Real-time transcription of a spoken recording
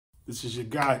This is your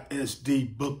guy,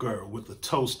 SD Booker, with a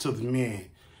toast to the men.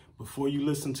 Before you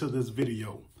listen to this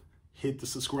video, hit the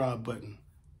subscribe button.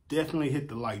 Definitely hit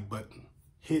the like button.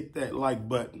 Hit that like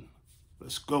button.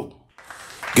 Let's go.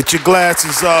 Get your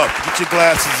glasses up. Get your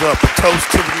glasses up. A toast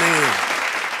to the men.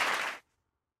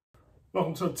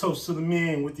 Welcome to a Toast to the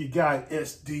Men with your guy,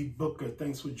 SD Booker.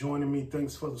 Thanks for joining me.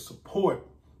 Thanks for the support.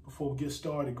 Before we get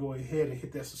started, go ahead and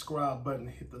hit that subscribe button.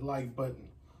 Hit the like button.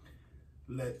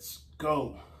 Let's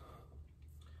go.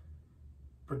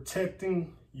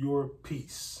 Protecting your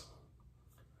peace.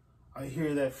 I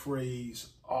hear that phrase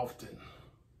often.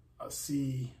 I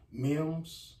see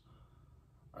memes.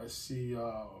 I see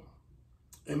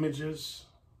images.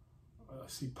 I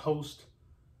see posts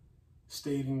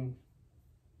stating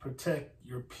protect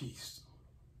your peace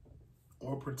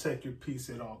or protect your peace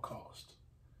at all costs.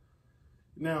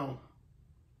 Now,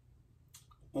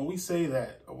 when we say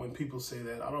that, or when people say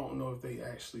that, I don't know if they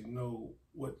actually know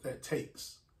what that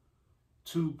takes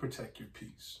to protect your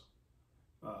peace.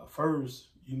 First,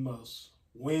 you must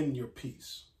win your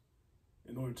peace.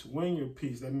 In order to win your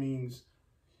peace, that means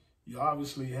you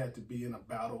obviously had to be in a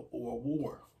battle or a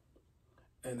war.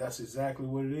 And that's exactly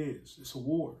what it is. It's a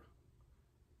war.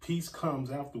 Peace comes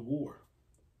after war,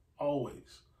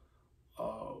 always.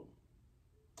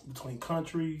 Between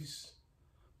countries,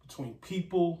 between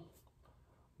people,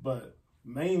 but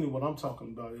mainly what I'm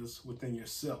talking about is within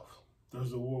yourself.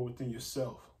 There's a war within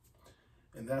yourself.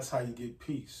 And that's how you get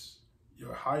peace.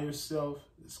 Your higher self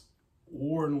is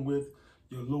warring with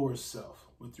your lower self,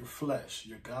 with your flesh.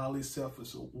 Your godly self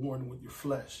is warring with your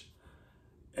flesh.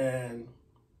 And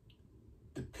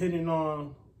depending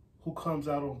on who comes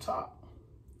out on top,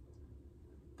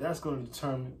 that's going to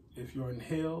determine if you're in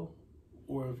hell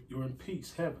or if you're in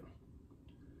peace, heaven.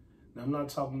 Now, I'm not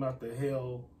talking about the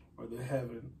hell or the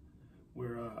heaven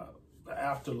where the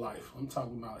afterlife. I'm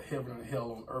talking about heaven and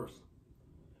hell on earth.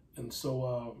 And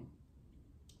so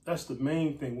that's the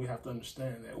main thing we have to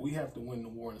understand, that we have to win the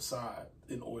war inside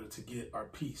in order to get our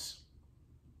peace.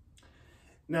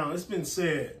 Now, it's been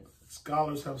said,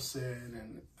 scholars have said,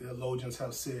 and theologians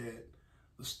have said,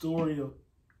 the story of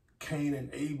Cain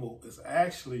and Abel is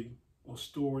actually a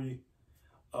story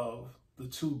of the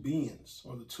two beings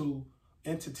or the two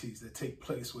entities that take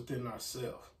place within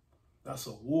ourselves. That's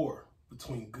a war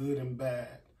between good and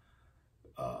bad,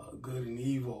 good and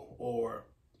evil, or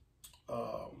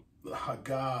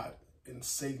God and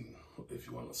Satan, if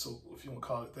you want to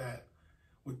call it that,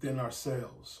 within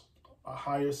ourselves, a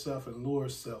higher self and lower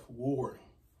self warring.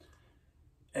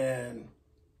 And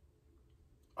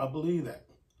I believe that.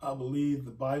 I believe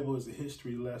the Bible is a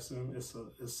history lesson. It's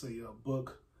a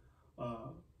book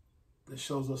that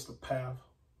shows us the path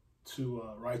to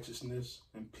righteousness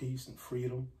and peace and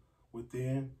freedom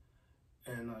within,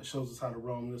 and shows us how to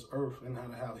roam this earth and how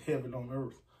to have heaven on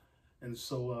earth. And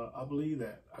so I believe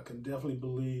that. I can definitely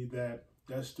believe that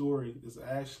that story is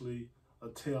actually a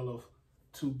tale of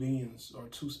two beings or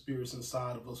two spirits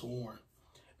inside of us warring.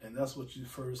 And that's what you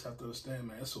first have to understand,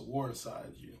 man. It's a war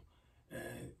inside you.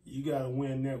 And you got to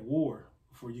win that war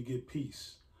before you get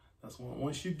peace. That's when,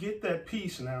 once you get that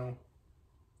peace now,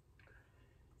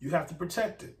 you have to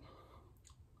protect it.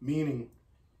 Meaning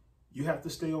you have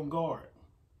to stay on guard.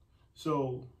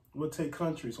 So we'll take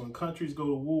countries. When countries go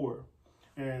to war,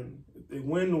 and if they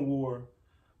win the war,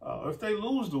 or if they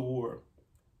lose the war,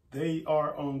 they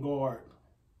are on guard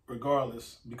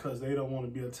regardless, because they don't want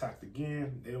to be attacked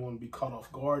again. They don't want to be caught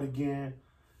off guard again.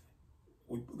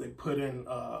 They put in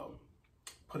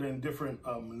different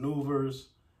maneuvers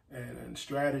and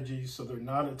strategies so they're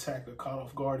not attacked or caught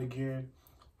off guard again.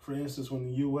 For instance, when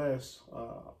the U.S.,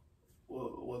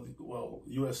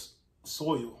 U.S.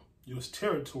 soil, U.S.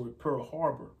 territory, Pearl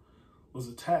Harbor, was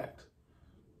attacked,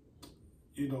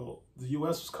 you know, the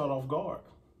U.S. was caught off guard.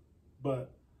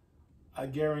 But I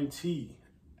guarantee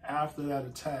after that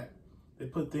attack, they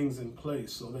put things in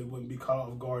place so they wouldn't be caught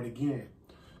off guard again.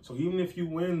 So even if you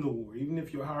win the war, even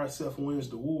if your higher self wins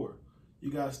the war,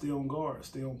 you got to stay on guard,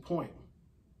 stay on point.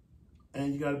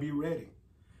 And you got to be ready.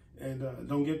 And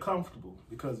don't get comfortable,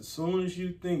 because as soon as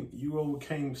you think you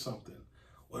overcame something,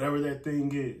 whatever that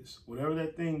thing is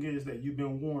that you've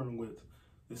been warring with,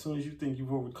 as soon as you think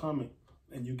you've overcome it,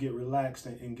 and you get relaxed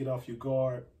and get off your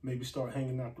guard, maybe start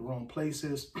hanging out the wrong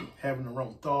places, having the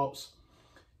wrong thoughts,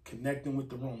 connecting with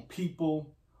the wrong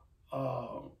people,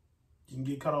 you can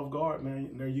get caught off guard, man.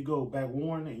 And there you go, back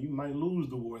warring, and you might lose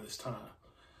the war this time,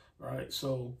 right?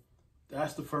 So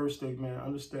that's the first thing, man.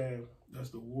 Understand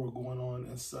there's the war going on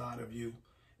inside of you,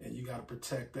 and you got to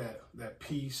protect that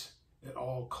peace at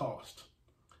all costs.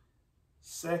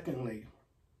 Secondly,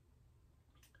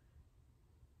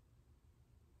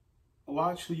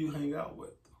 watch who you hang out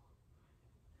with.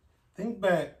 Think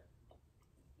back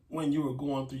when you were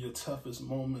going through your toughest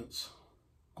moments,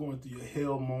 going through your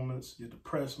hell moments, your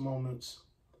depressed moments.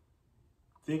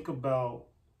 Think about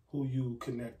who you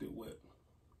connected with.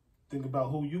 Think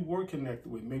about who you were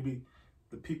connected with. Maybe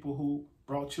the people who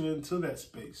brought you into that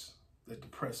space, that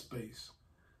depressed space.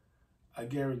 I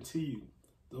guarantee you,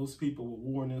 those people were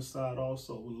warring inside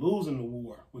also, were losing the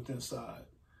war with inside.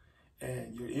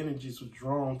 And your energies were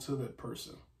drawn to that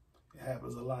person. It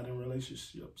happens a lot in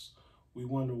relationships. We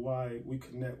wonder why we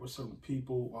connect with certain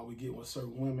people, why we get with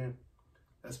certain women.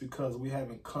 That's because we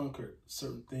haven't conquered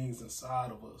certain things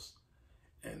inside of us.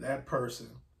 And that person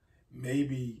may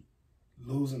be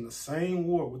losing the same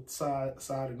war with side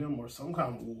of them, or some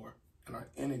kind of war, and our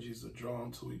energies are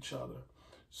drawn to each other.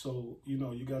 So, you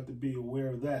know, you got to be aware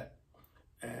of that.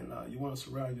 And you want to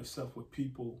surround yourself with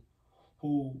people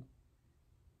who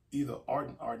either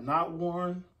are not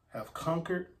warring, have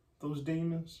conquered those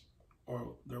demons,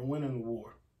 or they're winning the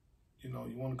war. You know,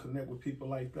 you want to connect with people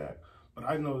like that. But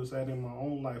I noticed that in my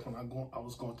own life when I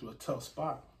was going through a tough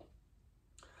spot.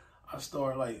 I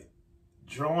started like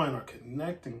drawing or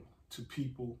connecting to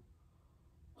people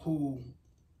who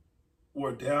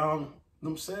were down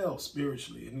themselves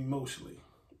spiritually and emotionally.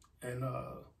 And,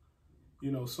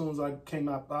 you know, as soon as I came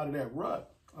out of that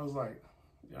rut, I was like,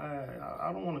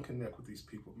 I don't want to connect with these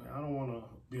people, man. I don't want to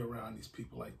be around these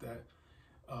people like that.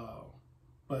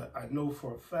 But I know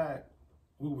for a fact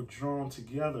we were drawn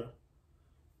together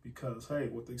because, hey,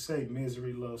 what they say,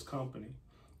 misery loves company.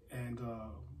 And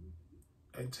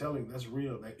I'm telling you, that's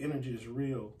real. That energy is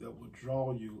real. That will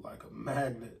draw you like a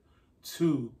magnet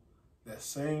to that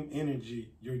same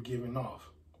energy you're giving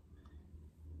off.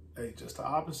 Hey, just the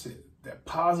opposite. That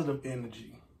positive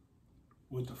energy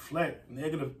will deflect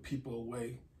negative people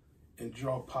away and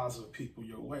draw positive people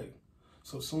your way.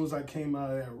 So as soon as I came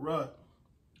out of that rut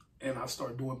and I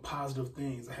started doing positive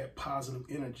things, I had positive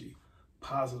energy,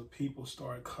 positive people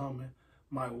started coming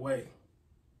my way.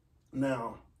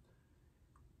 Now,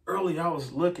 early I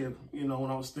was looking, you know,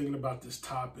 when I was thinking about this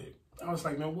topic, I was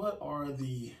like, man, what are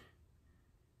the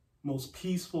most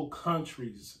peaceful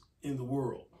countries in the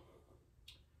world?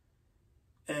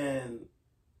 And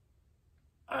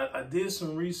I did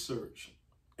some research,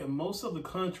 and most of the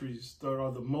countries that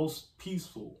are the most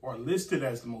peaceful, or listed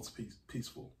as the most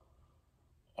peaceful,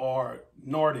 are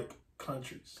Nordic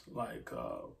countries, like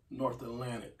North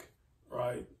Atlantic,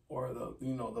 right? Or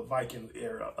the Viking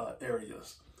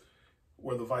areas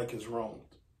where the Vikings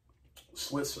roamed.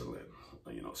 Switzerland,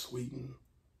 Sweden,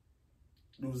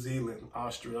 New Zealand,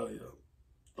 Australia,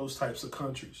 those types of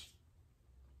countries.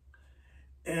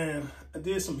 And I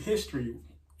did some history,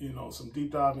 some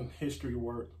deep diving history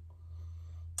work.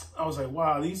 I was like,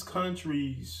 wow, these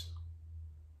countries,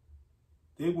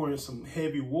 they were in some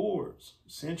heavy wars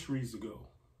centuries ago.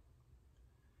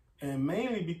 And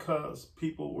mainly because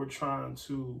people were trying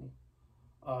to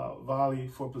volley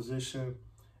for position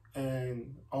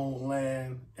and own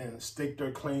land and stake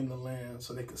their claim to land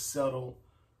so they could settle,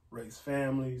 raise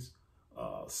families,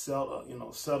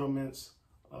 settlements,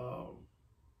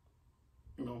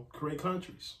 create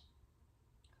countries.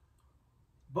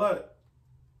 But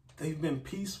they've been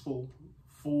peaceful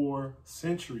for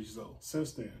centuries, though,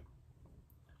 since then.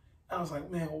 I was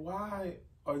like, man, why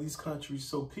are these countries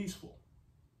so peaceful?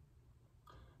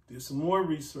 Did some more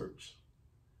research.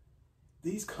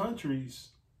 These countries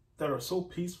that are so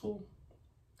peaceful,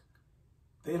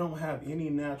 they don't have any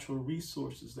natural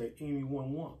resources that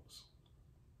anyone wants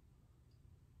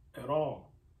at all.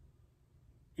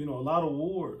 A lot of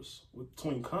wars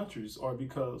between countries are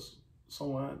because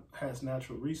someone has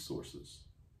natural resources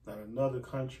that another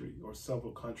country or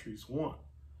several countries want.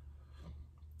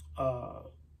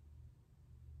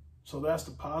 So that's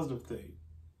the positive thing.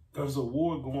 There's a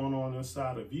war going on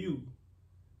inside of you,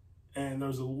 and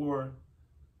there's a war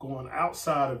going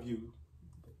outside of you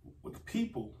with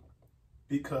people,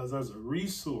 because there's a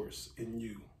resource in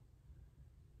you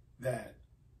that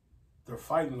they're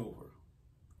fighting over.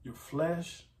 Your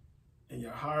flesh and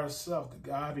your higher self, the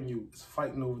God in you, is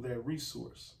fighting over that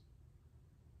resource,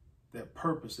 that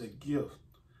purpose, that gift,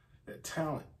 that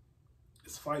talent.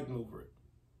 Is fighting over it.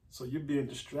 So you're being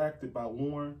distracted by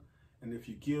warring. And if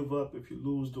you give up, if you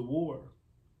lose the war,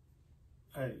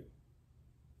 hey,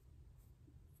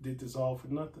 did this all for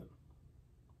nothing.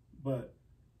 But,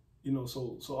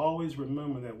 so always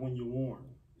remember that when you warn,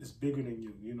 it's bigger than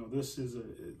you. This is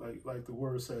like the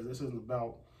word says, this isn't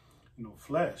about,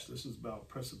 flesh. This is about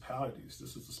principalities.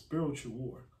 This is a spiritual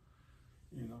war,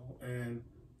 and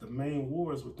the main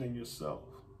war is within yourself,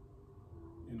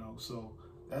 so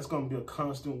that's going to be a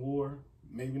constant war.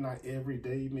 Maybe not every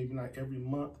day, maybe not every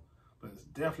month, but it's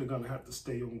definitely going to have to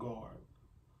stay on guard.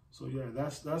 So yeah,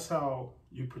 that's how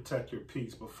you protect your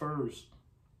peace. But first,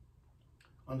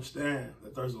 understand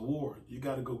that there's a war. You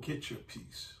got to go get your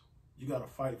peace. You got to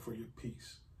fight for your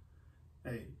peace.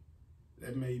 Hey,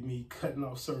 that may mean cutting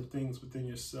off certain things within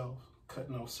yourself,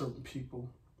 cutting off certain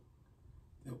people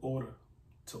in order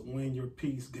to win your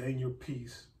peace, gain your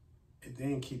peace, and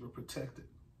then keep it protected.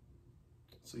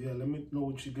 So yeah, let me know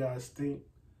what you guys think.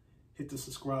 Hit the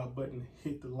subscribe button,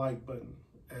 hit the like button,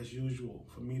 as usual,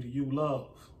 for me to you love.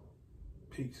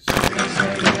 Peace.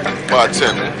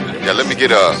 Bartender, yeah, let me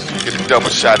get a double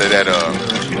shot of that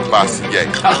Bossy Yay.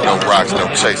 No rocks, no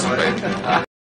chasing, baby.